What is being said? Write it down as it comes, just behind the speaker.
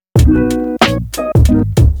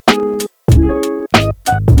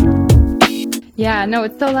Yeah, no,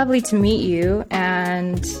 it's so lovely to meet you.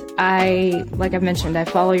 And like I've mentioned, I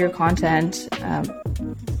follow your content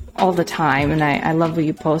all the time. And I love what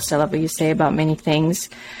you post. I love what you say about many things.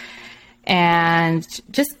 And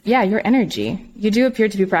just, yeah, your energy. You do appear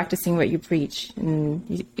to be practicing what you preach.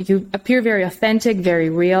 And you appear very authentic, very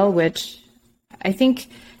real, which I think,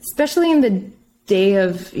 especially in the day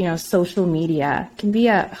of, social media, can be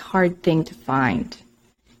a hard thing to find.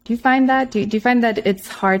 Do you find that? Do you find that it's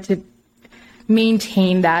hard to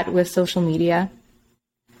maintain that with social media?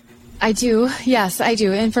 I do. Yes, I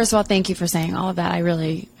do. And first of all, thank you for saying all of that. I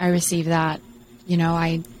receive that.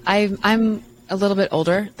 I'm a little bit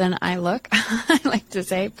older than I look, I like to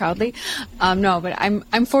say proudly. No, but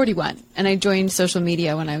I'm 41 and I joined social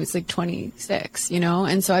media when I was like 26,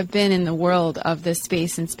 and so I've been in the world of this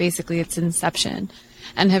space since basically its inception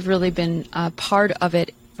and have really been a part of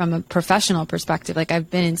it from a professional perspective. Like I've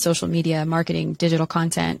been in social media marketing, digital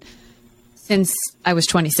content since I was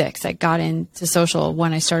 26. I got into social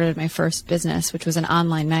when I started my first business, which was an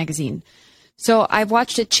online magazine. So I've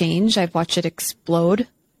watched it change. I've watched it explode.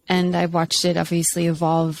 And I've watched it obviously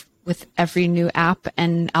evolve with every new app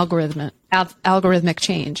and algorithmic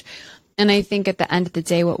change. And I think at the end of the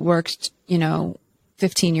day, what worked,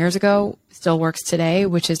 15 years ago still works today,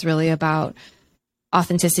 which is really about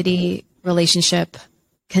authenticity, relationship,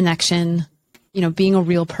 connection, being a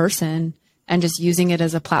real person and just using it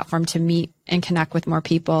as a platform to meet and connect with more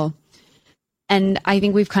people. And I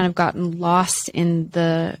think we've kind of gotten lost in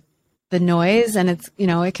the noise, and it's,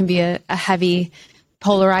 it can be a heavy,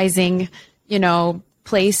 polarizing,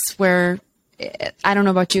 place where I don't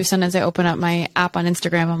know about you. Sometimes I open up my app on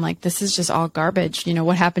Instagram. I'm like, this is just all garbage.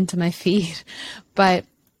 What happened to my feed? But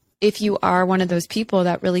if you are one of those people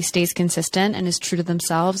that really stays consistent and is true to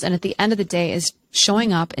themselves, and at the end of the day is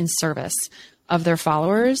showing up in service of their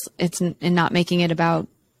followers, and not making it about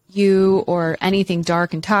you or anything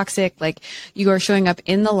dark and toxic. Like you are showing up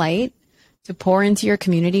in the light to pour into your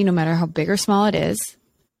community, no matter how big or small it is.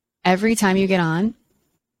 Every time you get on,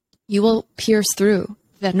 you will pierce through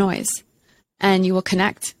that noise and you will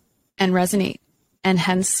connect and resonate. And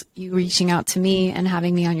hence you reaching out to me and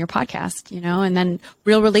having me on your podcast, and then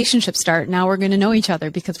real relationships start. Now we're going to know each other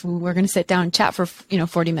because we're going to sit down and chat for,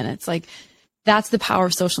 40 minutes. Like that's the power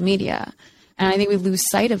of social media. And I think we lose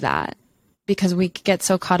sight of that because we get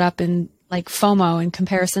so caught up in like FOMO and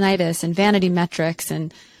comparisonitis and vanity metrics,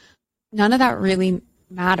 and none of that really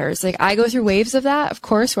matters. Like I go through waves of that, of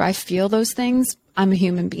course, where I feel those things. I'm a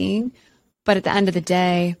human being, but at the end of the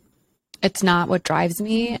day, it's not what drives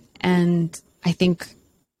me. And I think,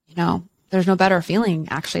 there's no better feeling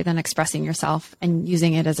actually than expressing yourself and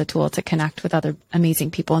using it as a tool to connect with other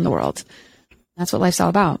amazing people in the world. That's what life's all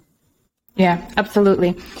about. Yeah,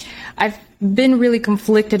 absolutely. I've been really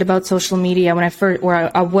conflicted about social media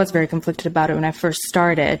I was very conflicted about it when I first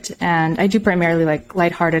started. And I do primarily like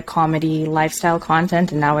lighthearted comedy, lifestyle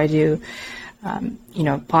content. And now I do,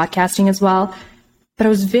 podcasting as well. But I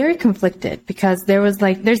was very conflicted because there's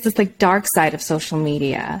this like dark side of social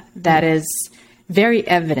media that is very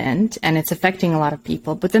evident and it's affecting a lot of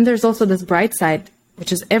people. But then there's also this bright side,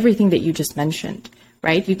 which is everything that you just mentioned,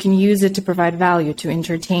 right? You can use it to provide value, to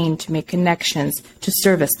entertain, to make connections, to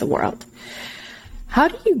service the world. How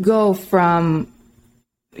do you go from,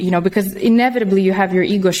 because inevitably you have your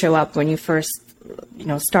ego show up when you first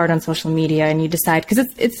start on social media and you decide,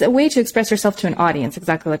 because it's a way to express yourself to an audience,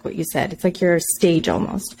 exactly like what you said. It's like your stage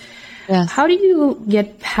almost. Yes. How do you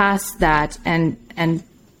get past that and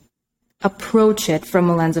approach it from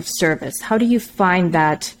a lens of service? How do you find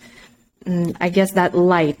that, that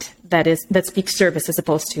light that speaks service as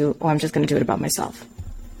opposed to, I'm just going to do it about myself?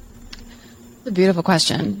 It's a beautiful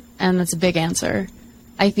question. And that's a big answer.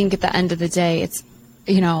 I think at the end of the day, it's,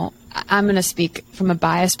 I'm going to speak from a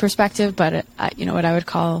biased perspective, but what I would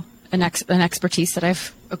call an expertise that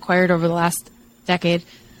I've acquired over the last decade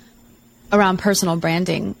around personal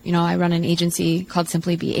branding. I run an agency called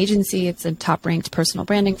Simply Be Agency. It's a top-ranked personal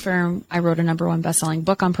branding firm. I wrote a #1 best-selling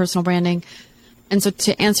book on personal branding. And so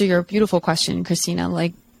to answer your beautiful question, Christina,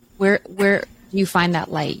 like where do you find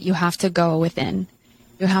that light? You have to go within.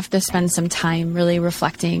 You have to spend some time really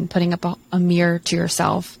reflecting, putting up a mirror to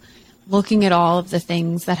yourself, looking at all of the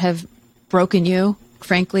things that have broken you,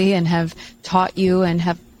 frankly, and have taught you and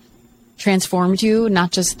have transformed you,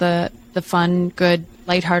 not just the fun, good,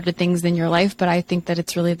 lighthearted things in your life, but I think that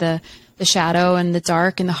it's really the shadow and the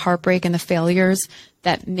dark and the heartbreak and the failures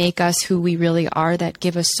that make us who we really are, that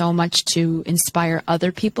give us so much to inspire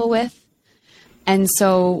other people with. And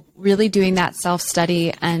so really doing that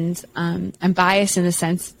self-study, and I'm biased in the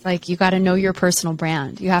sense, like, you got to know your personal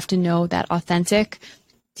brand. You have to know that authentic,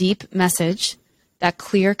 deep message, that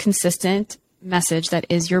clear, consistent, message that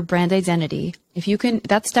is your brand identity, if you can,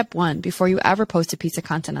 that's step one before you ever post a piece of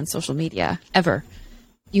content on social media, ever.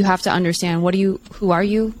 You have to understand who are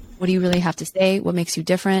you? What do you really have to say? What makes you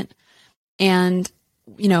different? And,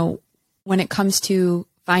 you know, when it comes to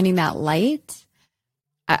finding that light,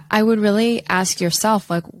 I would really ask yourself,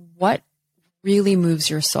 like, what really moves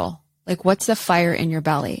your soul? Like, what's the fire in your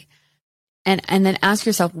belly? And then ask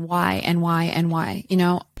yourself why and why and why. You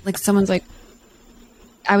know, like someone's like,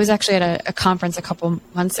 I was actually at a conference a couple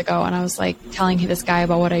months ago, and I was like telling this guy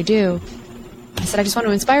about what I do. I said, I just want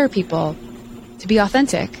to inspire people to be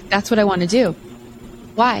authentic. That's what I want to do.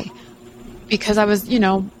 Why? Because I was, you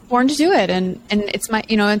know, born to do it. And it's my,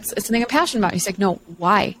 you know, it's something I'm passionate about. He's like, no,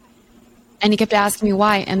 why? And he kept asking me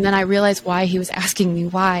why. And then I realized why he was asking me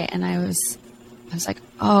why. And I was like,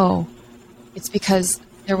 oh, it's because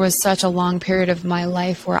there was such a long period of my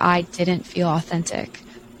life where I didn't feel authentic,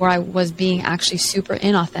 where I was being actually super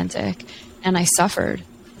inauthentic. And I suffered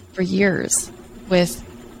for years with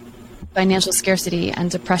financial scarcity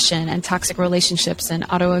and depression and toxic relationships and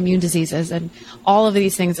autoimmune diseases and all of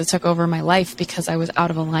these things that took over my life because I was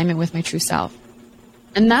out of alignment with my true self.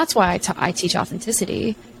 And that's why I teach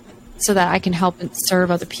authenticity, so that I can help and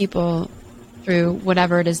serve other people through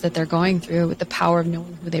whatever it is that they're going through with the power of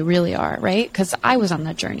knowing who they really are, right? Because I was on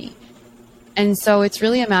that journey. And so it's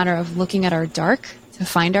really a matter of looking at our dark to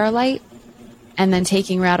find our light, and then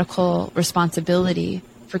taking radical responsibility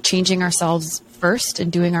for changing ourselves first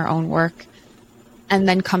and doing our own work, and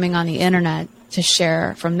then coming on the internet to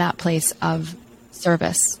share from that place of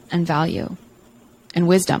service and value and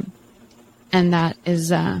wisdom. And that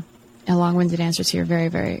is a long-winded answer to your very,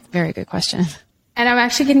 very, very good question. And I'm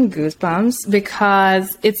actually getting goosebumps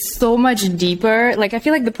because it's so much deeper. Like, I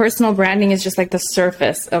feel like the personal branding is just like the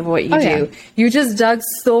surface of what you do. Yeah. You just dug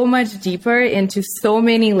so much deeper into so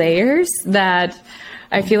many layers that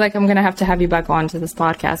I feel like I'm going to have you back on to this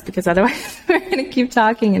podcast, because otherwise we're going to keep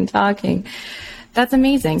talking and talking. That's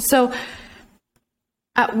amazing. So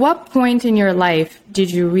at what point in your life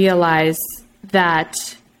did you realize that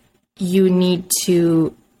you need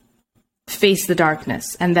to face the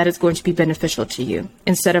darkness and that it's going to be beneficial to you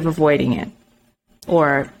instead of avoiding it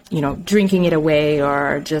or, you know, drinking it away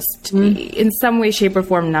or just in some way, shape or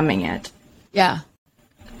form numbing it? Yeah.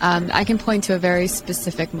 I can point to a very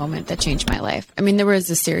specific moment that changed my life. I mean, there was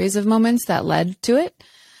a series of moments that led to it,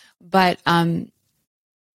 but I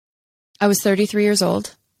was 33 years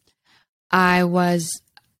old. I was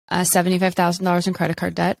 $75,000 in credit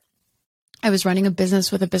card debt. I was running a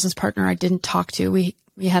business with a business partner I didn't talk to. We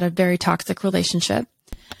had a very toxic relationship.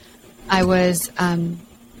 I was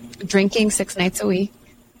drinking 6 nights a week.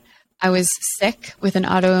 I was sick with an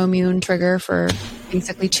autoimmune trigger for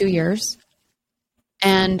basically 2 years.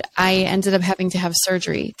 And I ended up having to have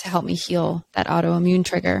surgery to help me heal that autoimmune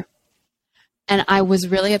trigger. And I was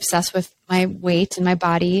really obsessed with my weight and my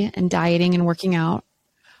body and dieting and working out.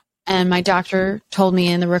 And my doctor told me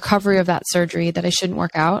in the recovery of that surgery that I shouldn't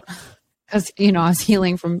work out because, you know, I was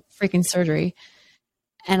healing from freaking surgery.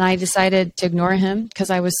 And I decided to ignore him because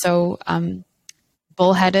I was so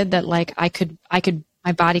bullheaded that like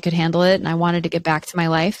my body could handle it, and I wanted to get back to my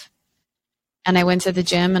life. And I went to the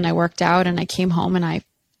gym and I worked out, and I came home and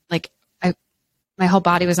my whole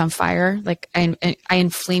body was on fire. Like I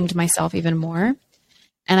inflamed myself even more,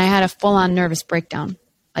 and I had a full-on nervous breakdown,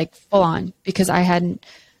 like full on, because I hadn't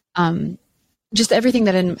just everything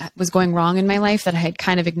that was going wrong in my life that I had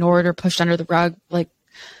kind of ignored or pushed under the rug. Like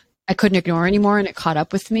I couldn't ignore anymore, and it caught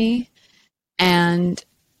up with me. And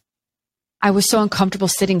I was so uncomfortable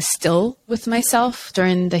sitting still with myself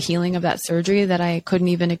during the healing of that surgery that I couldn't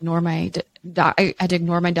even ignore I had to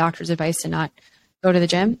ignore my doctor's advice to not go to the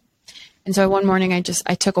gym. And so one morning I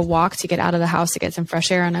took a walk to get out of the house to get some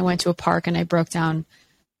fresh air. And I went to a park and I broke down,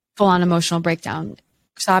 full on emotional breakdown,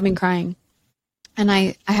 sobbing, crying. And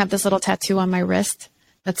I have this little tattoo on my wrist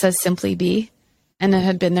that says "Simply Be." And it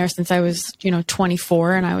had been there since I was,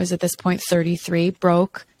 24. And I was at this point 33,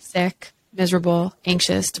 broke, sick, miserable,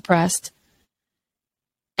 anxious, depressed,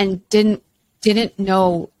 and didn't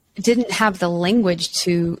have the language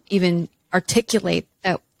to even articulate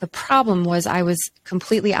that the problem was I was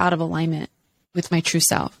completely out of alignment with my true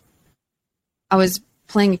self. I was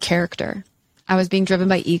playing a character. I was being driven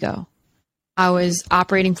by ego. I was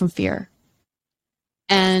operating from fear.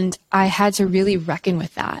 And I had to really reckon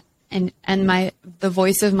with that. And the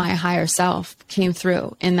voice of my higher self came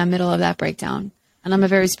through in the middle of that breakdown. And I'm a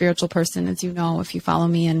very spiritual person, as you know, if you follow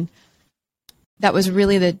me. And that was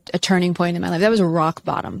really a turning point in my life. That was a rock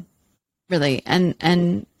bottom, really. And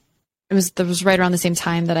that was right around the same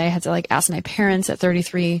time that I had to ask my parents at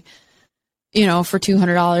 33, for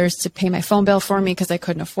 $200 to pay my phone bill for me because I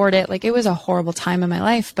couldn't afford it. Like, it was a horrible time in my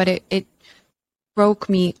life, but it broke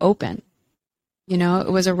me open.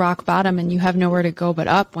 It was a rock bottom, and you have nowhere to go but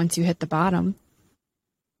up once you hit the bottom.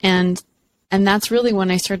 And that's really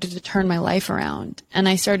when I started to turn my life around, and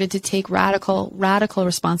I started to take radical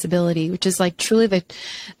responsibility, which is like truly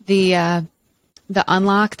the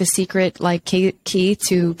unlock, the secret, like key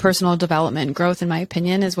to personal development and growth, in my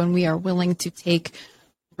opinion, is when we are willing to take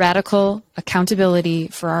radical accountability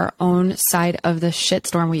for our own side of the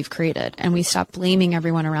shitstorm we've created, and we stop blaming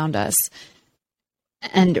everyone around us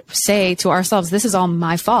and say to ourselves, this is all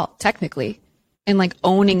my fault, technically, and like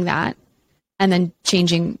owning that, and then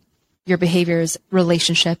changing your behaviors,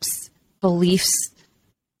 relationships, beliefs,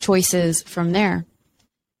 choices from there.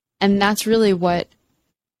 And that's really what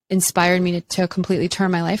inspired me to completely turn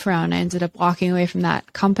my life around. I ended up walking away from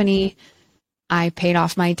that company. I paid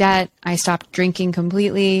off my debt. I stopped drinking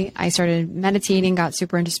completely. I started meditating, got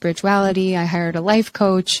super into spirituality. I hired a life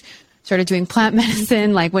coach, started doing plant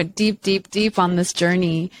medicine, like went deep, deep, deep on this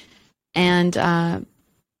journey. And, have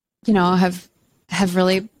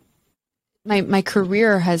really, my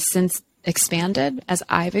career has since expanded as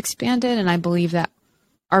I've expanded. And I believe that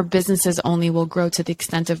our businesses only will grow to the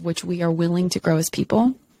extent of which we are willing to grow as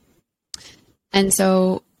people. And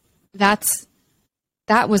so that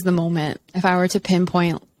was the moment. If I were to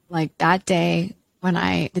pinpoint, like, that day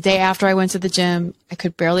the day after I went to the gym, I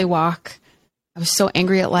could barely walk. I was so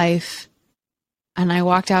angry at life. And I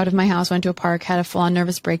walked out of my house, went to a park, had a full-on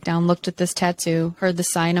nervous breakdown, looked at this tattoo, heard the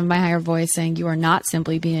sign of my higher voice saying, you are not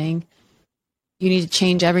simply being. You need to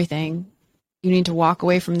change everything. You need to walk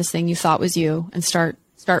away from this thing you thought was you and start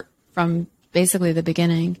from basically the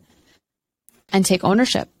beginning and take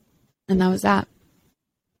ownership. And that was that.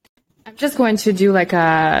 I'm just going to do like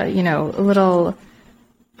a little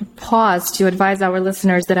pause to advise our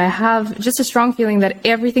listeners that I have just a strong feeling that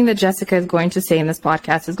everything that Jessica is going to say in this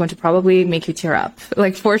podcast is going to probably make you tear up,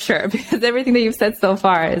 like, for sure, because everything that you've said so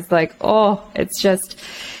far is like, it's just,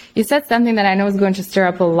 you said something that I know is going to stir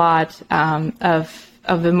up a lot of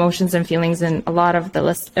emotions and feelings in a lot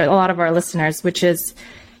of our listeners, which is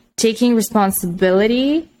taking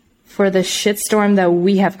responsibility for the shitstorm that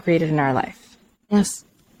we have created in our life. Yes.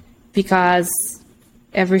 Because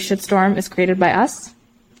every shitstorm is created by us.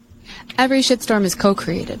 Every shitstorm is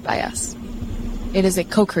co-created by us. It is a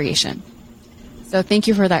co-creation. So thank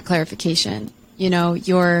you for that clarification.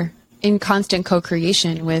 You're in constant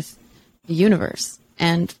co-creation with the universe,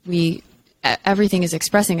 and everything is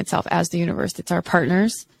expressing itself as the universe. It's our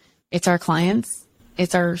partners, it's our clients,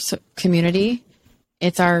 it's our community,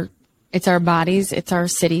 it's our bodies, it's our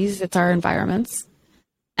cities, it's our environments.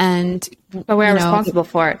 But we are responsible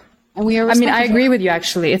for it. And we are. I agree with you.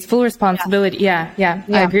 Actually, it's full responsibility. Yeah.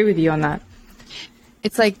 I agree with you on that.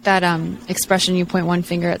 It's like that expression: you point one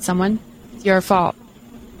finger at someone, it's your fault,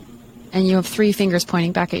 and you have three fingers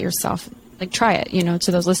pointing back at yourself. Like, try it.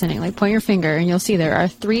 To those listening, like, point your finger, and you'll see there are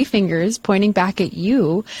three fingers pointing back at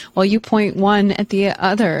you, while you point one at the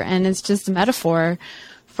other. And it's just a metaphor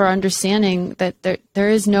for understanding that there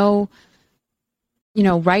is no,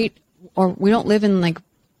 right, or we don't live in, like,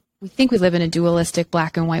 we think we live in a dualistic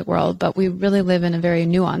black and white world, but we really live in a very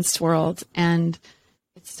nuanced world. And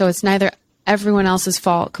so it's neither everyone else's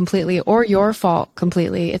fault completely or your fault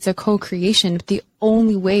completely. It's a co-creation. But the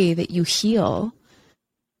only way that you heal,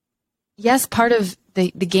 yes, part of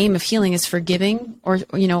the game of healing is forgiving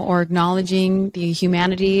or acknowledging the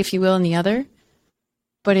humanity, if you will, in the other.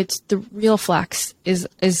 But it's the real flex is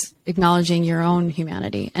acknowledging your own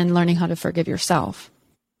humanity and learning how to forgive yourself.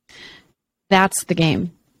 That's the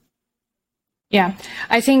game. Yeah,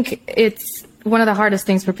 I think it's one of the hardest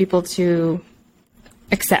things for people to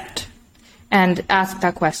accept and ask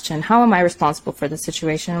that question. How am I responsible for the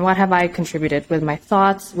situation? What have I contributed with my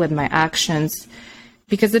thoughts, with my actions?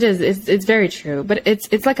 Because it's very true. But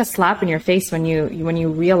it's like a slap in your face when you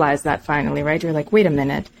realize that finally, right? You're like, wait a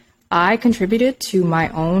minute, I contributed to my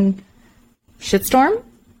own shitstorm.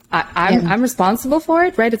 I'm responsible for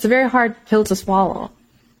it, right? It's a very hard pill to swallow.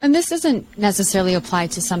 And this doesn't necessarily apply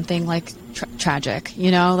to something like tragic,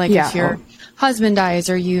 if your husband dies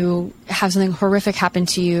or you have something horrific happen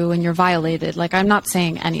to you and you're violated. Like, I'm not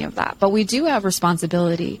saying any of that, but we do have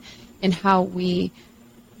responsibility in how we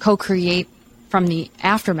co-create from the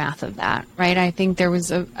aftermath of that, right? I think there was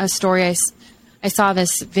a story, I saw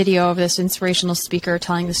this video of this inspirational speaker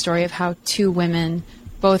telling the story of how two women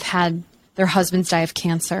both had their husbands die of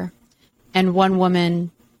cancer. And one woman,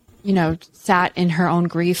 sat in her own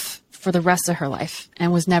grief for the rest of her life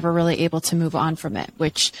and was never really able to move on from it,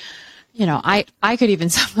 which, I could even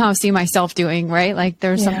somehow see myself doing, right? Like,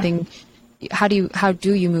 there's something, how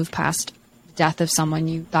do you move past death of someone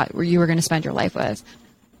you thought you were going to spend your life with.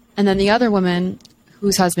 And then the other woman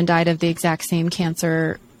whose husband died of the exact same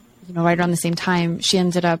cancer, right around the same time, she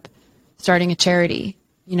ended up starting a charity,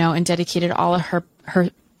 and dedicated all of her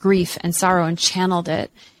grief and sorrow and channeled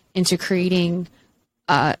it into creating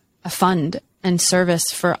a fund and service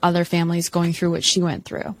for other families going through what she went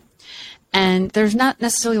through. And there's not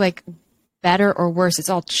necessarily like better or worse. It's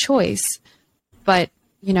all choice. But,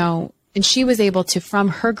 and she was able to, from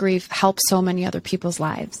her grief, help so many other people's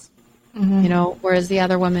lives, whereas the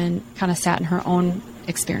other woman kind of sat in her own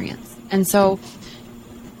experience. And so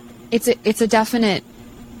it's a definite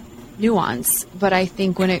nuance. But I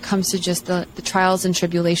think when it comes to just the trials and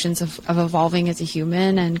tribulations of evolving as a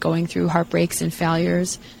human and going through heartbreaks and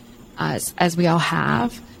failures, as we all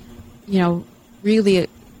have, really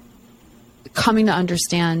coming to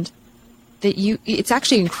understand that it's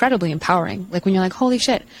actually incredibly empowering. Like when you're like, holy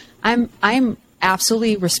shit, I'm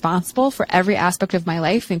absolutely responsible for every aspect of my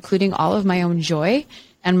life, including all of my own joy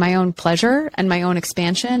and my own pleasure and my own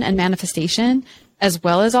expansion and manifestation, as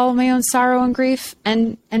well as all of my own sorrow and grief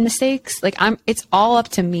and mistakes. Like it's all up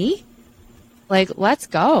to me. Like, let's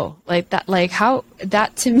go. Like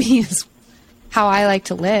that to me is how I like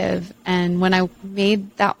to live. And when I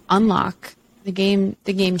made that unlock, the game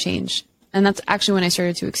changed. And that's actually when I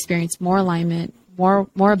started to experience more alignment, more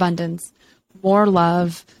abundance, more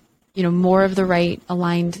love, more of the right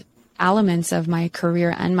aligned elements of my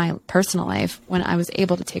career and my personal life when I was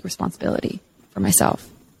able to take responsibility for myself.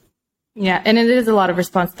 Yeah. And it is a lot of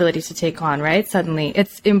responsibility to take on, right? Suddenly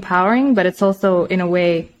it's empowering, but it's also in a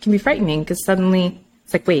way can be frightening because suddenly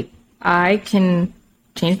it's like, wait, I can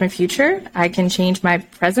change my future. I can change my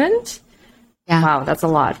present. Yeah. Wow. That's a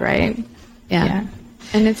lot, right? Yeah.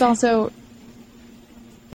 And it's also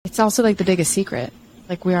like the biggest secret.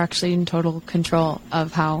 Like we're actually in total control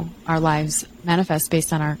of how our lives manifest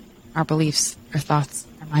based on our beliefs, our thoughts,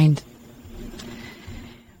 our mind.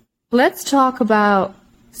 Let's talk about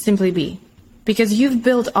Simply Be, because you've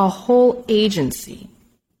built a whole agency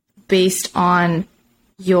based on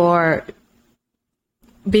the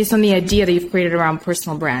idea that you've created around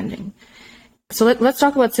personal branding. So let's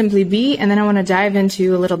talk about Simply Be, and then I want to dive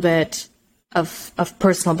into a little bit of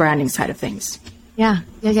personal branding side of things. Yeah.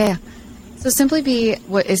 So Simply Be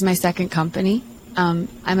is my second company.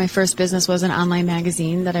 My first business was an online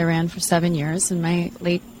magazine that I ran for 7 years in my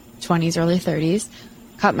late 20s, early 30s.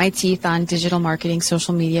 Cut my teeth on digital marketing,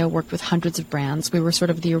 social media, worked with hundreds of brands. We were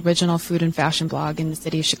sort of the original food and fashion blog in the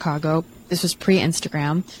city of Chicago. This was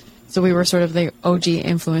pre-Instagram. So we were sort of the OG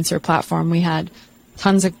influencer platform. We had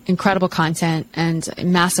tons of incredible content and a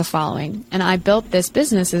massive following. And I built this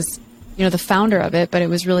business as, the founder of it, but it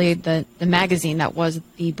was really the magazine that was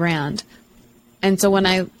the brand. And so when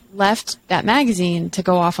I left that magazine to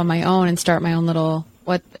go off on my own and start my own little,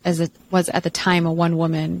 what as it was at the time, a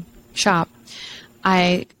one-woman shop,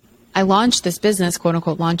 I launched this business, quote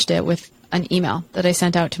unquote, launched it with an email that I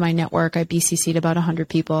sent out to my network. I BCC'd about 100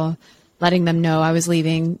 people, letting them know I was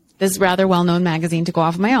leaving this rather well-known magazine to go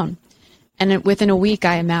off on my own. And within a week,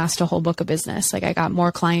 I amassed a whole book of business. Like I got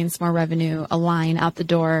more clients, more revenue, a line out the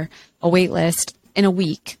door, a wait list in a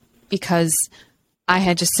week because I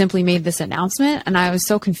had just simply made this announcement. And I was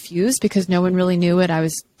so confused because no one really knew what I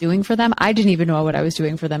was doing for them. I didn't even know what I was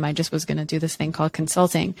doing for them. I just was going to do this thing called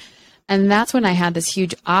consulting. And that's when I had this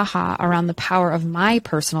huge aha around the power of my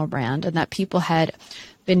personal brand and that people had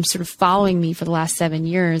been sort of following me for the last 7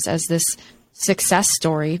 years as this success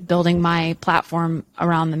story, building my platform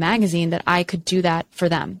around the magazine, that I could do that for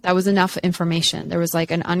them. That was enough information. There was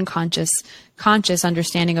like an conscious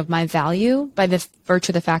understanding of my value by the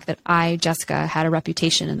virtue of the fact that I, Jessica, had a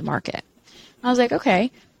reputation in the market. I was like,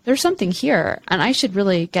 okay, there's something here and I should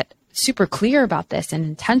really get super clear about this and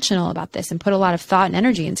intentional about this and put a lot of thought and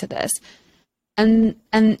energy into this. And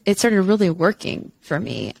it started really working for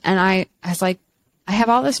me. And I was like, I have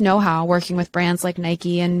all this know-how working with brands like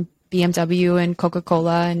Nike and BMW and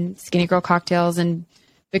Coca-Cola and Skinny Girl Cocktails and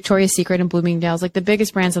Victoria's Secret and Bloomingdale's. Like the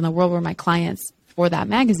biggest brands in the world were my clients for that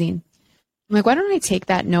magazine. I'm like, why don't I take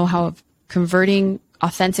that know-how of converting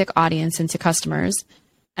authentic audience into customers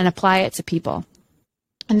and apply it to people?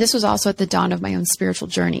 And this was also at the dawn of my own spiritual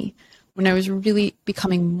journey, when I was really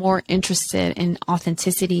becoming more interested in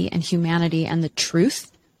authenticity and humanity and the truth,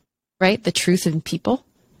 right? The truth in people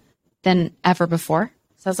than ever before.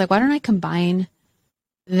 So I was like, why don't I combine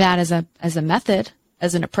that as a method,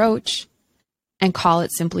 as an approach, and call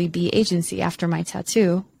it Simply Be Agency after my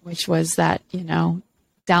tattoo, which was that,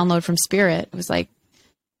 download from spirit. It was like,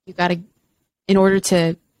 you got to, in order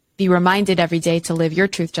to be reminded every day to live your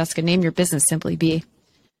truth, Jessica, name your business Simply Be.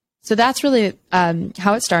 So that's really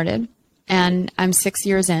how it started. And I'm 6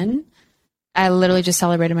 years in. I literally just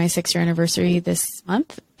celebrated my 6-year anniversary this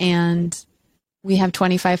month, and we have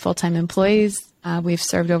 25 full-time employees. We've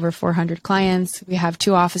served over 400 clients. We have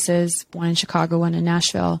 2 offices, one in Chicago, one in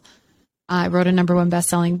Nashville. I wrote a #1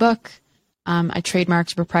 best-selling book. I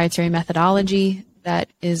trademarked a proprietary methodology that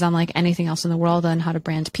is unlike anything else in the world on how to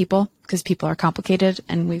brand people, because people are complicated,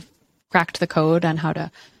 and we've cracked the code on how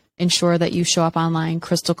to ensure that you show up online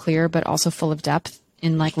crystal clear, but also full of depth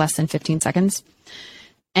in like less than 15 seconds.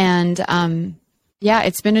 And yeah,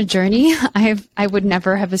 it's been a journey. I would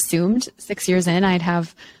never have assumed 6 years in I'd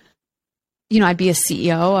have, I'd be a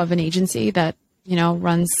CEO of an agency that,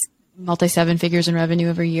 runs multi-7 figures in revenue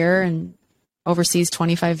every year and oversees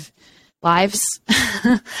 25 lives.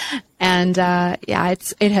 And yeah,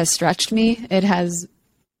 it has stretched me. It has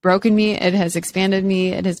broken me. It has expanded me.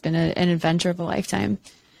 It has been an adventure of a lifetime.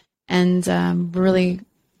 And really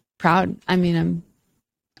proud. I mean,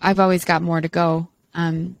 I've always got more to go.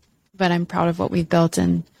 But I'm proud of what we've built,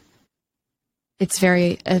 and it's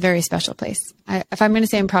a very special place. If I'm going to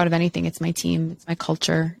say I'm proud of anything, it's my team, it's my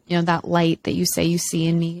culture, that light that you say you see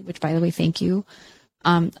in me, which by the way, thank you.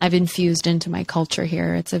 I've infused into my culture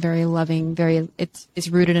here. It's a very loving, it's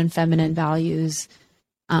rooted in feminine values.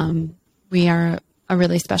 We are a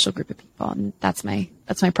really special group of people, and that's my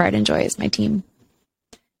pride and joy is my team.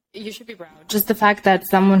 You should be proud. Just the fact that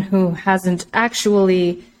someone who hasn't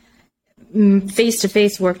actually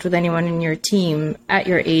face-to-face worked with anyone in your team at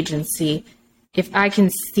your agency, if I can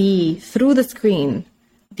see through the screen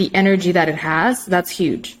the energy that it has, that's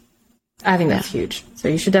huge. I think that's huge. So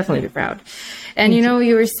you should definitely be proud. And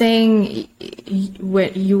you were saying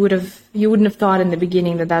what you wouldn't have thought in the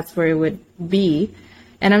beginning that that's where it would be.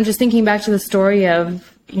 And I'm just thinking back to the story of,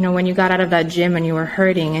 when you got out of that gym and you were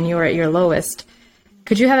hurting and you were at your lowest.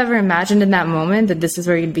 Could you have ever imagined in that moment that this is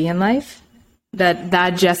where you'd be in life?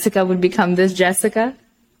 That Jessica would become this Jessica?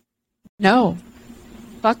 No.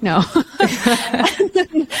 Fuck no.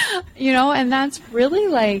 And that's really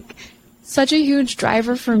like such a huge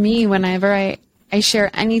driver for me whenever I share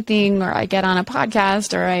anything, or I get on a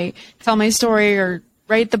podcast, or I tell my story, or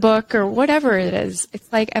write the book, or whatever it is.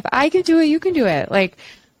 It's like, if I can do it, you can do it. Like,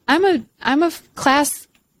 I'm a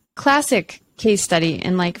classic case study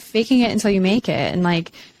in like faking it until you make it, and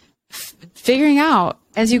like figuring out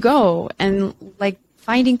as you go, and like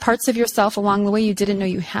finding parts of yourself along the way you didn't know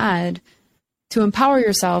you had, to empower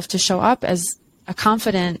yourself to show up as a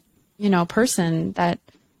confident, person that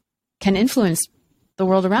can influence the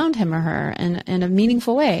world around him or her in a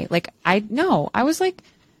meaningful way. Like, I was like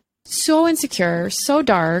so insecure, so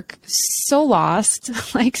dark, so lost,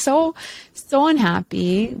 like so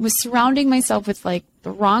unhappy, was surrounding myself with like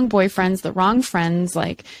the wrong boyfriends, the wrong friends,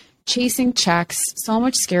 like chasing checks, so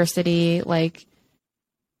much scarcity, like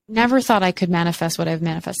never thought I could manifest what I've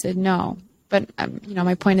manifested. No. But,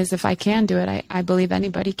 my point is, if I can do it, I believe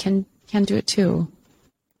anybody can do it too.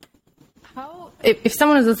 If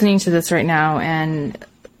someone is listening to this right now and,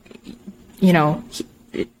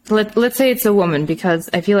 let's say it's a woman, because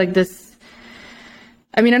I feel like this,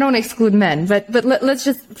 I don't want to exclude men, but let's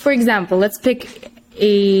just, for example, let's pick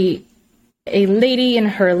a lady in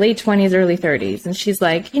her late 20s, early 30s. And she's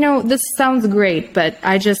like, this sounds great, but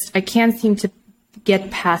I can't seem to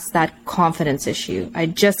get past that confidence issue. I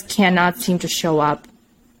just cannot seem to show up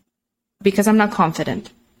because I'm not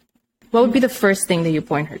confident. What would be the first thing that you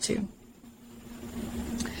point her to?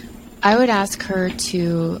 I would ask her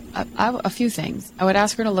to, a few things. I would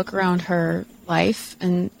ask her to look around her life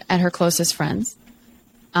and at her closest friends.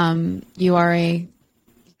 You are a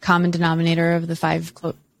common denominator of the 5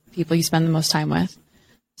 people you spend the most time with.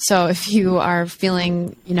 So if you are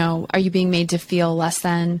feeling, are you being made to feel less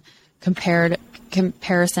than,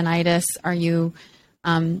 comparisonitis? Are you,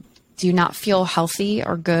 do you not feel healthy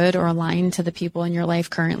or good or aligned to the people in your life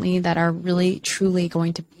currently that are really, truly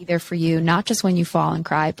going to be there for you, not just when you fall and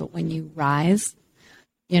cry, but when you rise?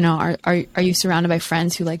 Are you surrounded by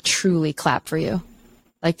friends who like truly clap for you?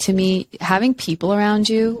 Like, to me, having people around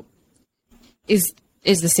you is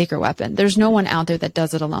the secret weapon. There's no one out there that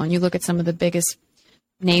does it alone. You look at some of the biggest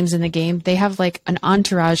names in the game, they have like an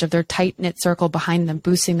entourage of their tight knit circle behind them,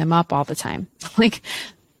 boosting them up all the time. Like,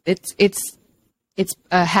 it's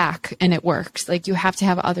a hack, and it works. Like, you have to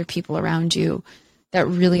have other people around you that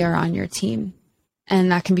really are on your team,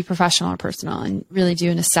 and that can be professional or personal, and really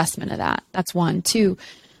do an assessment of that. That's 1. 2,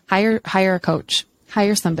 hire a coach,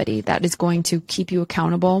 hire somebody that is going to keep you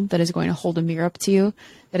accountable, that is going to hold a mirror up to you,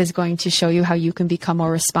 that is going to show you how you can become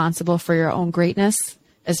more responsible for your own greatness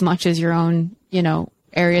as much as your own,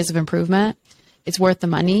 areas of improvement. It's worth the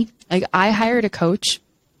money. Like, I hired a coach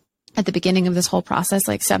at the beginning of this whole process,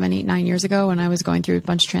 like 7, 8, 9 years ago, when I was going through a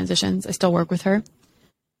bunch of transitions. I still work with her.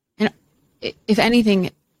 And if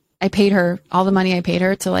anything, I paid her all the money I paid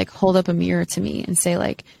her to like hold up a mirror to me and say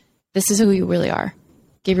like, this is who you really are.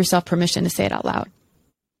 Give yourself permission to say it out loud.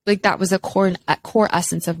 Like that was a core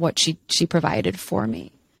essence of what she provided for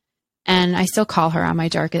me. And I still call her on my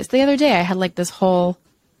darkest. The other day I had like this whole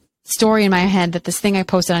story in my head that this thing I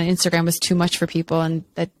posted on Instagram was too much for people and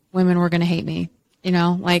that women were going to hate me, you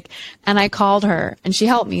know, like, and I called her and she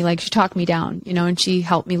helped me, like she talked me down, you know, and she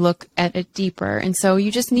helped me look at it deeper. And so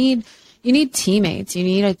you need teammates. You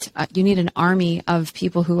need an army of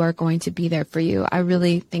people who are going to be there for you. I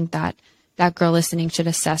really think that that girl listening should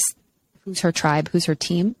assess who's her tribe, who's her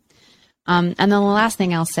team. And then the last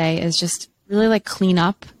thing I'll say is just really like clean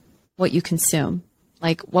up what you consume.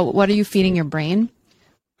 Like what are you feeding your brain?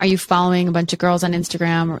 Are you following a bunch of girls on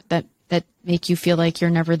Instagram that make you feel like you're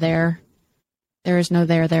never there? There is no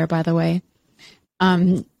there, by the way.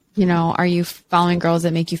 You know, are you following girls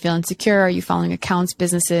that make you feel insecure? Are you following accounts,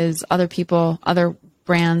 businesses, other people, other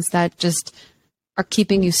brands that just are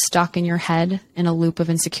keeping you stuck in your head in a loop of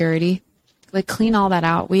insecurity? Like clean all that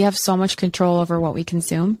out. We have so much control over what we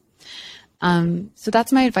consume. So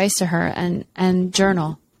that's my advice to her, and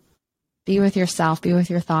journal. Be with yourself, be with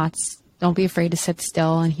your thoughts. Don't be afraid to sit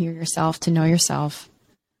still and hear yourself, to know yourself.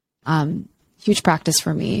 Huge practice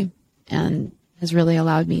for me and has really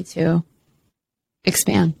allowed me to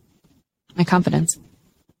expand my confidence.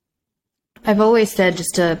 I've always said,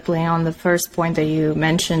 just to play on the first point that you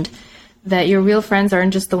mentioned, that your real friends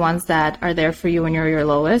aren't just the ones that are there for you when you're your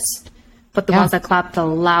lowest, but the ones that clap the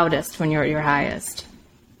loudest when you're at your highest.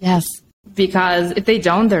 Yes. Because if they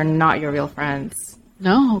don't, they're not your real friends.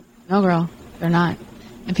 No, girl, they're not.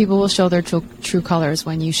 And people will show their true colors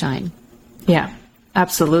when you shine. Yeah,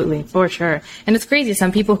 absolutely, for sure. And it's crazy.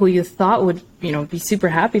 Some people who you thought would, be super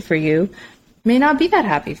happy for you may not be that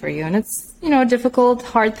happy for you. And it's, a difficult,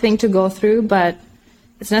 hard thing to go through, but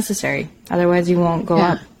it's necessary. Otherwise, you won't go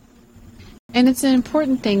up. And it's an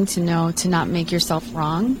important thing to know to not make yourself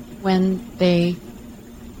wrong when they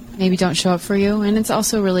maybe don't show up for you. And it's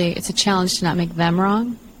also it's a challenge to not make them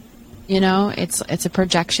wrong. It's a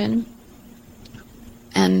projection.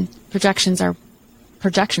 And projections are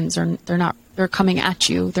they're coming at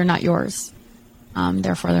you. They're not yours.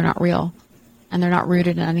 Therefore, they're not real. And they're not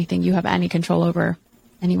rooted in anything you have any control over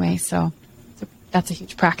anyway. So that's a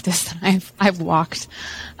huge practice that I've walked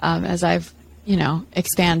as I've,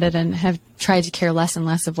 expanded and have tried to care less and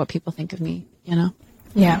less of what people think of me,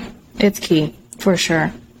 Yeah, it's key for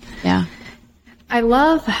sure. Yeah. I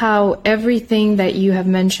love how everything that you have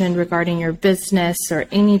mentioned regarding your business or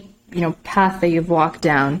any, path that you've walked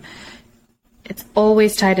down, it's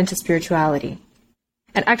always tied into spirituality.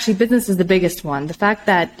 And actually, business is the biggest one. The fact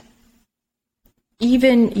that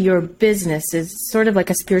even your business is sort of like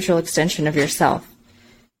a spiritual extension of yourself.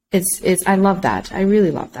 I love that. I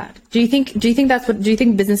really love that. Do you think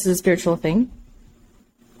business is a spiritual thing?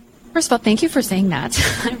 First of all, thank you for saying that.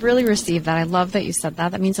 I really received that. I love that you said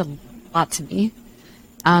that. That means a lot to me.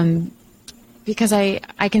 Because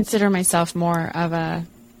I consider myself more of a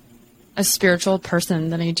spiritual person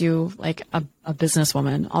than I do like a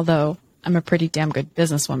businesswoman, although I'm a pretty damn good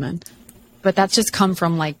businesswoman. But that's just come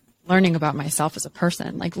from like learning about myself as a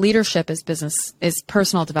person. Like leadership is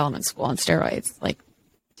personal development school on steroids. Like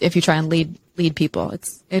if you try and lead people,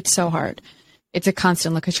 it's so hard. It's a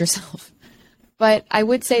constant look at yourself. But I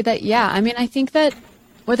would say that, I think that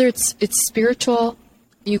whether it's spiritual,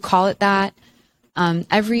 you call it that,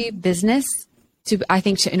 every business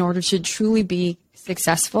in order to truly be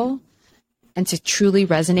successful and to truly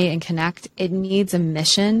resonate and connect, it needs a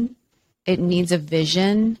mission, it needs a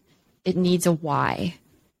vision, it needs a why,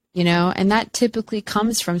 and that typically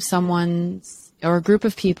comes from someone's or a group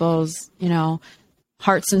of people's,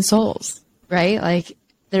 hearts and souls, right? Like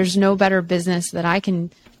there's no better business that I can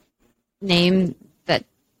name that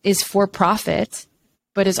is for profit,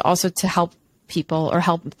 but is also to help people or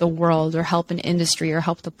help the world or help an industry or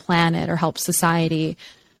help the planet or help society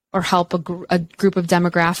or help a group of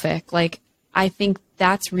demographic. Like, I think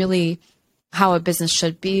that's really how a business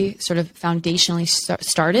should be sort of foundationally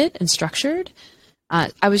started and structured.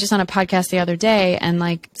 I was just on a podcast the other day and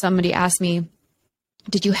like somebody asked me,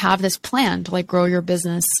 did you have this plan to like grow your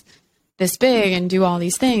business this big and do all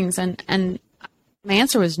these things? And my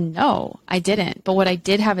answer was no, I didn't. But what I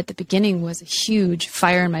did have at the beginning was a huge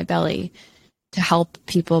fire in my belly to help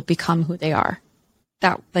people become who they are.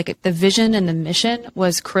 That like the vision and the mission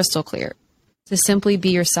was crystal clear, to simply be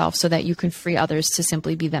yourself so that you can free others to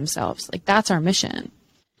simply be themselves. Like that's our mission.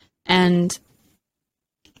 And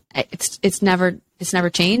it's never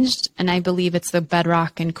changed. And I believe it's the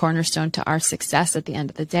bedrock and cornerstone to our success at the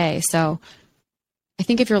end of the day. So I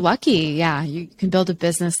think if you're lucky, yeah, you can build a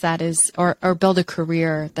business that is, or build a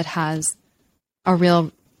career that has a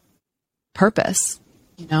real purpose,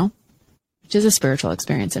 which is a spiritual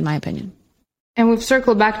experience, in my opinion. And we've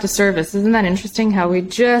circled back to service. Isn't that interesting how we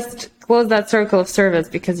just closed that circle of service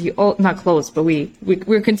because not closed, but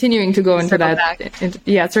we're continuing to go into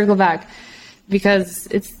that. Circle back. Because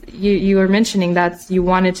you were mentioning that you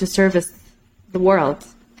wanted to service the world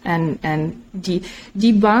and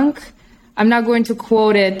debunk. I'm not going to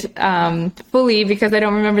quote it fully because I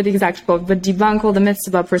don't remember the exact quote, but debunk all the myths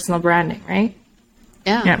about personal branding, right?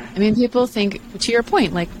 Yeah. I mean, people think, to your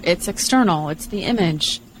point, like it's external, it's the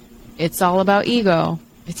image, it's all about ego,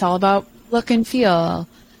 it's all about look and feel.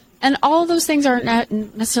 And all of those things aren't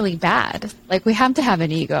necessarily bad. Like we have to have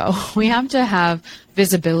an ego. We have to have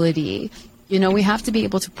visibility. We have to be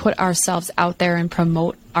able to put ourselves out there and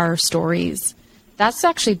promote our stories. That's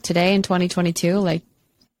actually today in 2022, like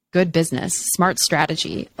good business, smart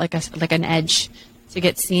strategy, like an edge to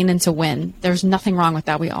get seen and to win. There's nothing wrong with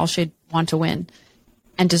that. We all should want to win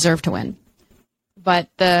and deserve to win. But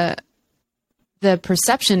the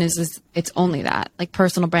perception is it's only that. Like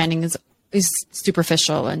personal branding is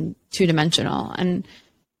superficial and two-dimensional. And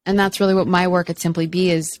that's really what my work at Simply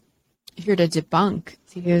Be is here to debunk,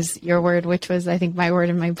 to use your word, which was, I think, my word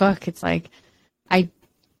in my book. It's like, I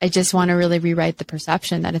just want to really rewrite the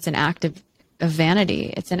perception that it's an act of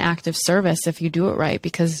vanity. It's an act of service if you do it right,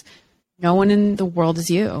 because no one in the world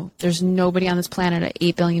is you. There's nobody on this planet of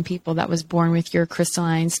 8 billion people that was born with your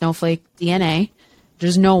crystalline snowflake DNA.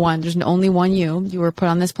 There's no one. There's only one you. You were put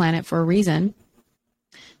on this planet for a reason.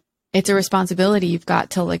 It's a responsibility you've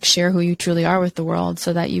got to like share who you truly are with the world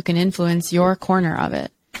so that you can influence your corner of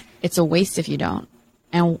it. It's a waste if you don't.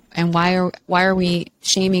 And why are we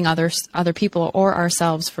shaming other people or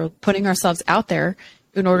ourselves for putting ourselves out there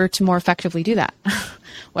in order to more effectively do that?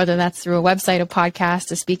 Whether that's through a website, a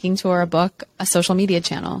podcast, a speaking tour, a book, a social media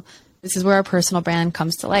channel. This is where our personal brand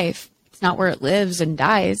comes to life. It's not where it lives and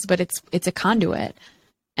dies, but it's a conduit.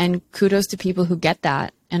 And kudos to people who get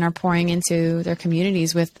that and are pouring into their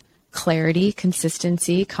communities with clarity,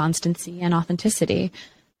 consistency, constancy, and authenticity.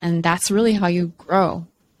 And that's really how you grow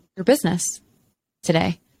your business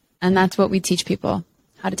today. And that's what we teach people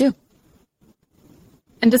how to do.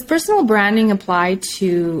 And does personal branding apply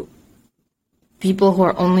to people who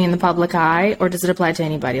are only in the public eye, or does it apply to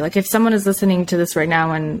anybody? Like if someone is listening to this right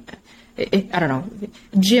now and I don't know,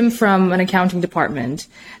 Jim from an accounting department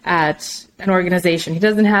at an organization, he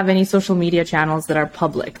doesn't have any social media channels that are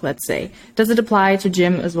public, let's say. Does it apply to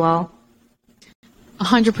Jim as well?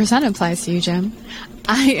 100% applies to you, Jim.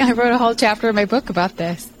 I wrote a whole chapter in my book about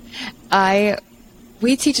this.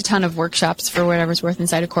 We teach a ton of workshops for whatever's worth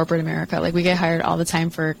inside of corporate America. Like we get hired all the time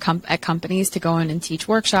for at companies to go in and teach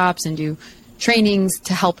workshops and do trainings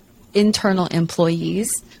to help internal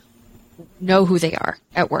employees know who they are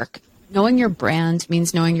at work. Knowing your brand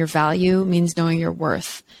means knowing your value, means knowing your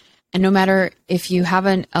worth. And no matter if you have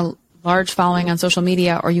a large following on social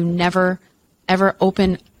media or you never, ever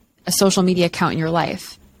open a social media account in your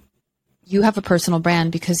life, you have a personal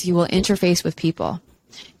brand because you will interface with people.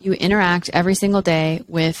 You interact every single day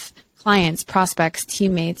with clients, prospects,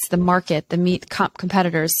 teammates, the market, the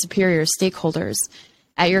competitors, superiors, stakeholders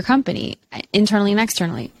at your company, internally and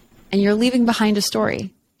externally. And you're leaving behind a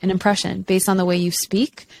story, an impression based on the way you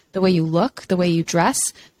speak, the way you look, the way you dress,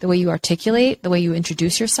 the way you articulate, the way you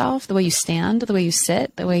introduce yourself, the way you stand, the way you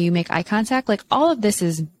sit, the way you make eye contact. Like all of this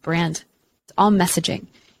is brand. It's all messaging.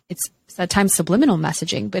 It's at times subliminal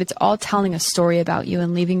messaging, but it's all telling a story about you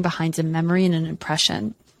and leaving behind a memory and an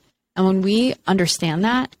impression. And when we understand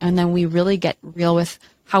that, and then we really get real with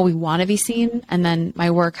how we want to be seen, and then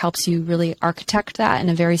my work helps you really architect that in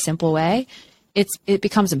a very simple way, it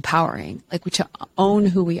becomes empowering, like to own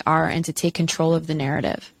who we are and to take control of the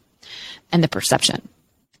narrative and the perception.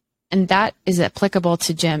 And that is applicable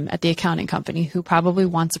to Jim at the accounting company who probably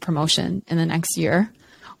wants a promotion in the next year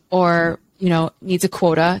or, needs a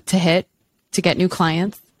quota to hit to get new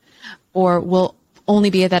clients, or will only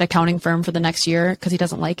be at that accounting firm for the next year because he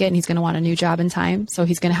doesn't like it and he's going to want a new job in time. So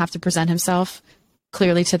he's going to have to present himself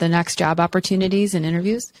clearly to the next job opportunities and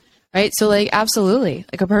interviews. Right. So absolutely,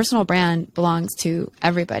 a personal brand belongs to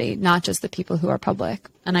everybody, not just the people who are public.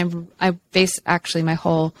 And I base actually my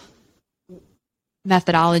whole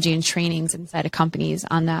methodology and trainings inside of companies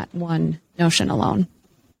on that one notion alone.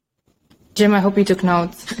 Jim, I hope you took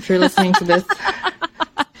notes if you're listening to this.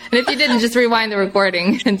 And if you didn't, just rewind the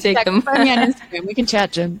recording and take them. Find me on Instagram. We can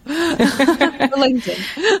chat, Jim. LinkedIn.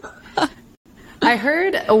 I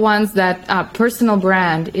heard once that personal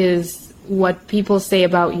brand is what people say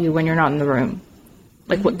about you when you're not in the room,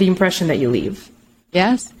 like what the impression that you leave.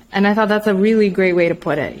 Yes. And I thought that's a really great way to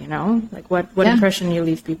put it, you know, like what impression you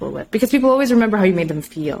leave people with, because people always remember how you made them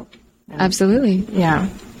feel. And, absolutely. Yeah.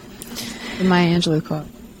 The Maya Angelou quote.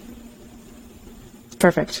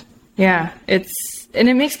 Perfect. Yeah. And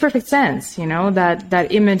it makes perfect sense, you know,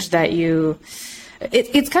 that image that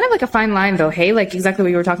it's kind of like a fine line though. Hey, like exactly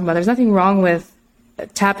what you were talking about. There's nothing wrong with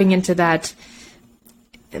tapping into that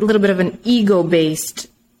a little bit of an ego-based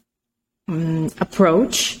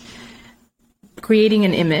approach, creating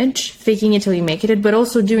an image, faking it till you make it, but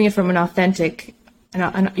also doing it from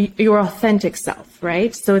your authentic self,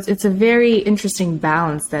 right? So it's a very interesting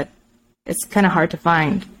balance that it's kind of hard to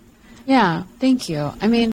find. Yeah, thank you. I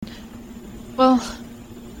mean, well,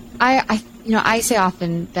 I say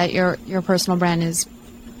often that your personal brand is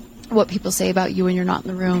what people say about you when you're not in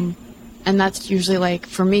the room, and that's usually like,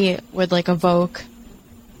 for me, it would like evoke,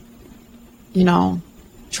 you know,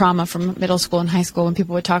 trauma from middle school and high school when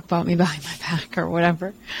people would talk about me behind my back or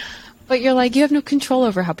whatever. But you're like, you have no control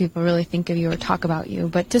over how people really think of you or talk about you.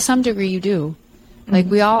 But to some degree you do. Mm-hmm. Like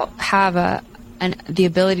we all have the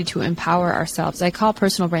ability to empower ourselves. I call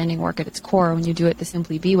personal branding work at its core, when you do it the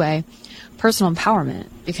Simply Be way, personal empowerment,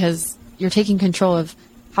 because you're taking control of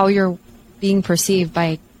how you're being perceived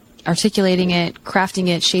by articulating it, crafting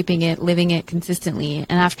it, shaping it, living it consistently.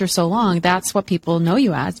 And after so long, that's what people know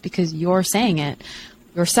you as, because you're saying it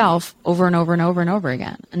yourself over and over and over and over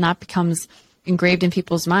again. And that becomes engraved in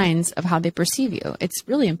people's minds of how they perceive you. It's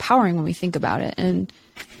really empowering when we think about it. And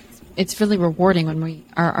it's really rewarding when we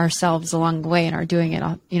are ourselves along the way and are doing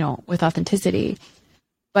it, you know, with authenticity.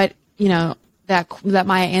 But, you know, that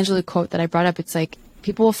Maya Angelou quote that I brought up, it's like,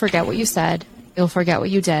 people will forget what you said, they'll forget what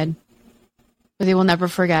you did, but they will never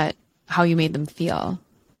forget how you made them feel.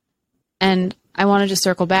 And I want to just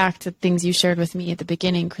circle back to things you shared with me at the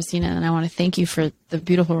beginning, Christina, and I want to thank you for the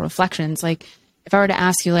beautiful reflections. Like, if I were to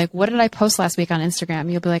ask you, like, what did I post last week on Instagram?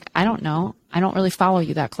 You'll be like, I don't know. I don't really follow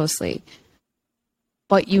you that closely.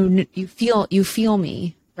 But you feel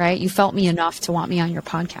me, right? You felt me enough to want me on your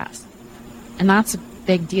podcast. And that's a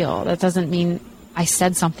big deal. That doesn't mean I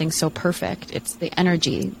said something so perfect. It's the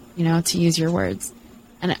energy, you know, to use your words.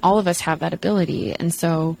 And all of us have that ability. And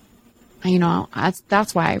so, you know,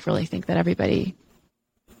 that's why I really think that everybody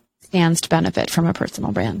stands to benefit from a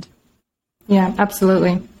personal brand. Yeah,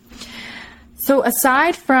 absolutely. So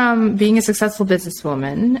aside from being a successful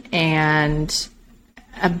businesswoman and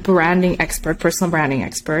a branding expert, personal branding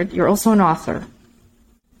expert, you're also an author.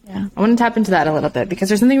 Yeah. I want to tap into that a little bit, because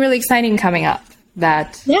there's something really exciting coming up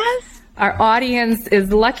that our audience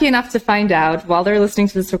is lucky enough to find out while they're listening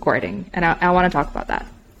to this recording. And I want to talk about that.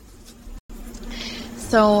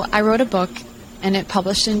 So I wrote a book, and it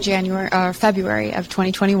published in February of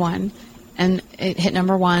 2021, and it hit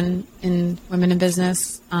 #1 in Women in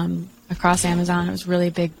Business across Amazon. It was really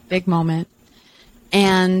a big moment.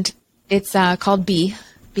 And it's called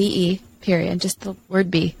B-E, period, just the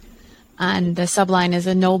word B. And the subline is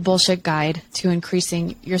a no bullshit guide to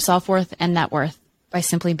increasing your self-worth and net worth by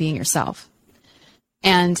simply being yourself.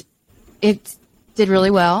 And it did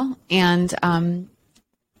really well. And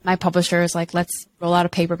my publisher is like, let's roll out a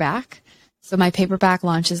paperback. So my paperback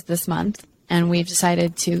launches this month, and we've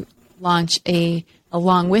decided to launch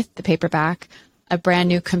along with the paperback, a brand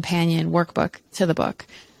new companion workbook to the book,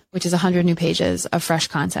 which is 100 new pages of fresh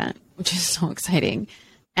content, which is so exciting.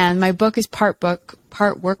 And my book is part book,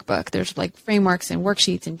 part workbook. There's like frameworks and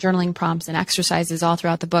worksheets and journaling prompts and exercises all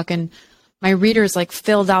throughout the book. And my readers like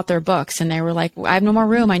filled out their books, and they were like, I have no more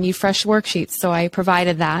room. I need fresh worksheets. So I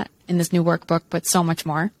provided that in this new workbook, but so much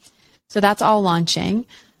more. So that's all launching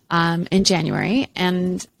in January.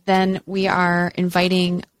 And then we are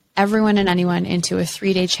inviting everyone and anyone into a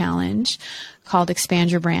 3-day challenge called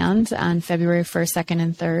Expand Your Brand on February 1st, 2nd,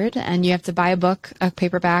 and 3rd. And you have to buy a book, a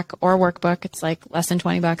paperback, or a workbook. It's like less than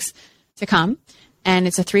 $20 to come. And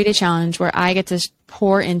it's a 3-day challenge where I get to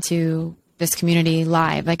pour into this community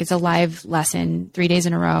live. Like, it's a live lesson 3 days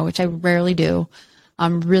in a row, which I rarely do.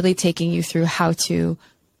 I'm really taking you through how to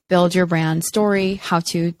build your brand story, how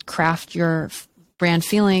to craft your brand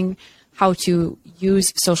feeling, how to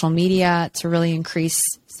use social media to really increase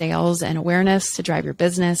sales and awareness to drive your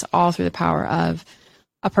business, all through the power of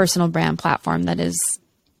a personal brand platform that is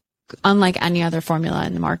unlike any other formula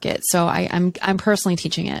in the market. So I'm personally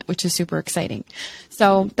teaching it, which is super exciting.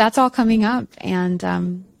 So that's all coming up. And,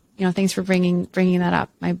 thanks for bringing that up.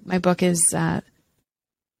 My book is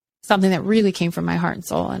something that really came from my heart and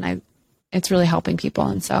soul, and it's really helping people.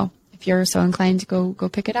 And so if you're so inclined to go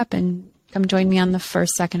pick it up and come join me on the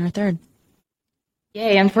 1st, 2nd, or 3rd.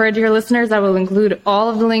 Yay. And for our dear listeners, I will include all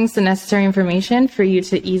of the links and necessary information for you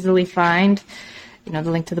to easily find the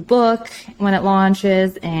link to the book when it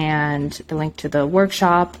launches and the link to the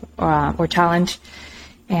workshop or challenge.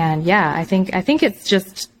 And yeah, I think it's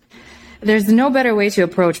just, there's no better way to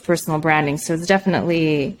approach personal branding. So it's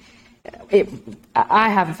definitely, I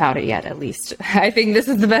haven't found it yet, at least. I think this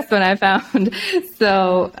is the best one I found.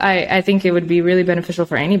 So I think it would be really beneficial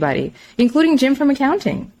for anybody, including Jim from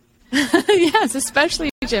accounting. Yes, especially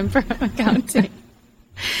Jim from accounting.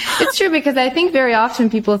 It's true, because I think very often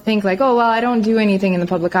people think like, oh, well, I don't do anything in the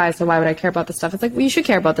public eye, so why would I care about this stuff? It's like, well, you should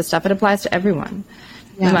care about this stuff. It applies to everyone,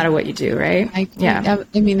 no matter what you do, right? I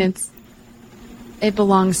mean, it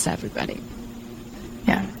belongs to everybody.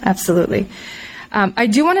 Yeah, absolutely. I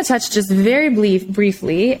do want to touch just very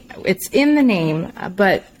briefly, it's in the name,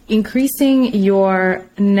 but increasing your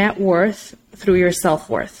net worth through your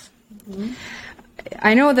self-worth. Mm-hmm.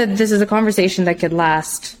 I know that this is a conversation that could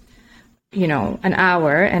last, an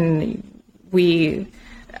hour, and we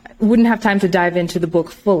wouldn't have time to dive into the book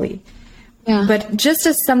fully. Yeah. But just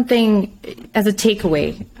as a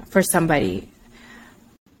takeaway for somebody,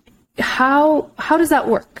 how does that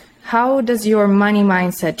work? How does your money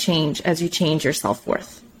mindset change as you change your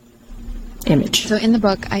self-worth image? So in the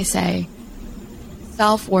book, I say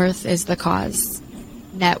self-worth is the cause,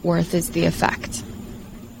 net worth is the effect.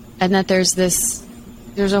 And that there's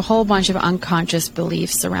a whole bunch of unconscious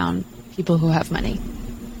beliefs around people who have money.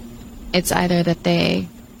 It's either that they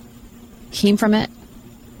came from it,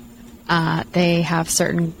 they have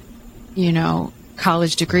certain,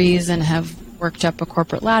 college degrees and have worked up a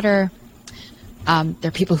corporate ladder.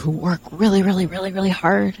 They're people who work really, really, really, really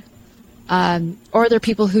hard. Or they're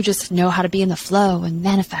people who just know how to be in the flow and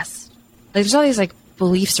manifest. There's all these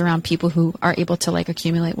beliefs around people who are able to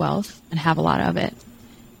accumulate wealth and have a lot of it.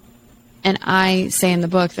 And I say in the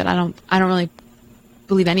book that I don't really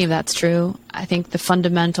believe any of that's true. I think the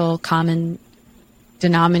fundamental common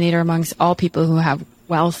denominator amongst all people who have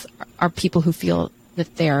wealth are people who feel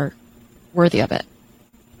that they're worthy of it,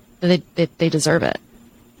 that they deserve it,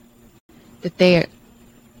 that they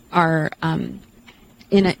are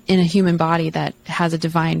in a human body that has a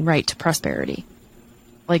divine right to prosperity,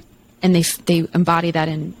 and they embody that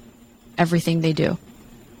in everything they do.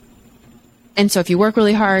 And so if you work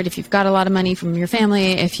really hard, if you've got a lot of money from your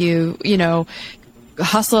family, if you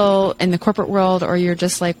hustle in the corporate world, or you're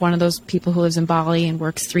just like one of those people who lives in Bali and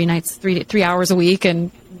works 3 hours a week and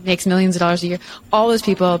makes millions of dollars a year, all those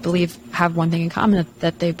people have one thing in common,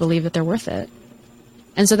 that they believe that they're worth it.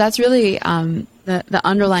 And so that's really the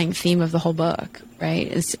underlying theme of the whole book,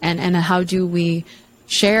 right? And how do we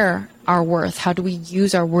share our worth? How do we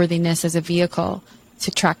use our worthiness as a vehicle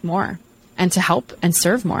to attract more and to help and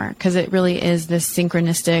serve more? Because it really is this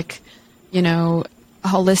synchronistic,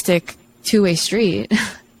 holistic two-way street.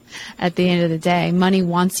 At the end of the day, money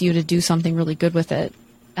wants you to do something really good with it.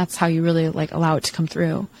 That's how you really allow it to come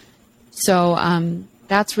through. So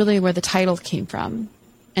that's really where the title came from.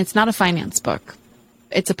 And it's not a finance book.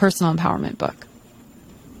 It's a personal empowerment book.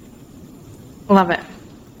 Love it.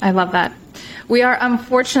 I love that. We are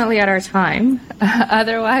unfortunately at our time.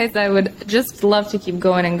 Otherwise, I would just love to keep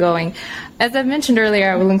going and going. As I mentioned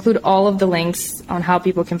earlier, I will include all of the links on how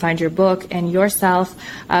people can find your book and yourself.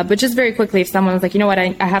 But just very quickly, if someone's like, you know what,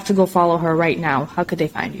 I have to go follow her right now, how could they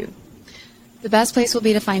find you? The best place will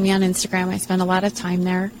be to find me on Instagram. I spend a lot of time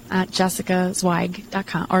there at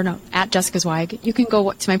jessicazweig.com, at Jessica Zweig. You can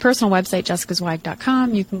go to my personal website,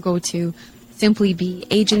 jessicazweig.com. You can go to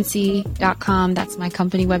simplybeagency.com. That's my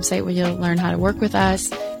company website where you'll learn how to work with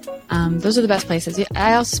us. Those are the best places.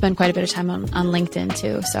 I also spend quite a bit of time on LinkedIn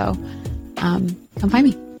too. So come find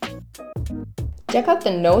me. Check out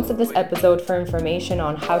the notes of this episode for information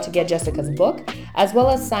on how to get Jessica's book, as well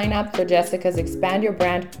as sign up for Jessica's Expand Your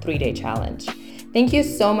Brand 3-Day Challenge. Thank you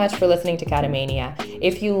so much for listening to Catamania.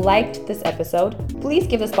 If you liked this episode, please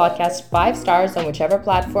give this podcast 5 stars on whichever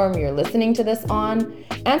platform you're listening to this on,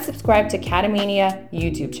 and subscribe to Catamania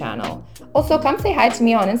YouTube channel. Also, come say hi to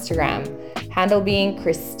me on Instagram, handle being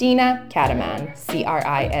Christina Cataman,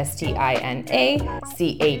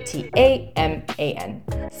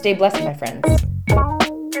 ChristianaCataman. Stay blessed, my friends.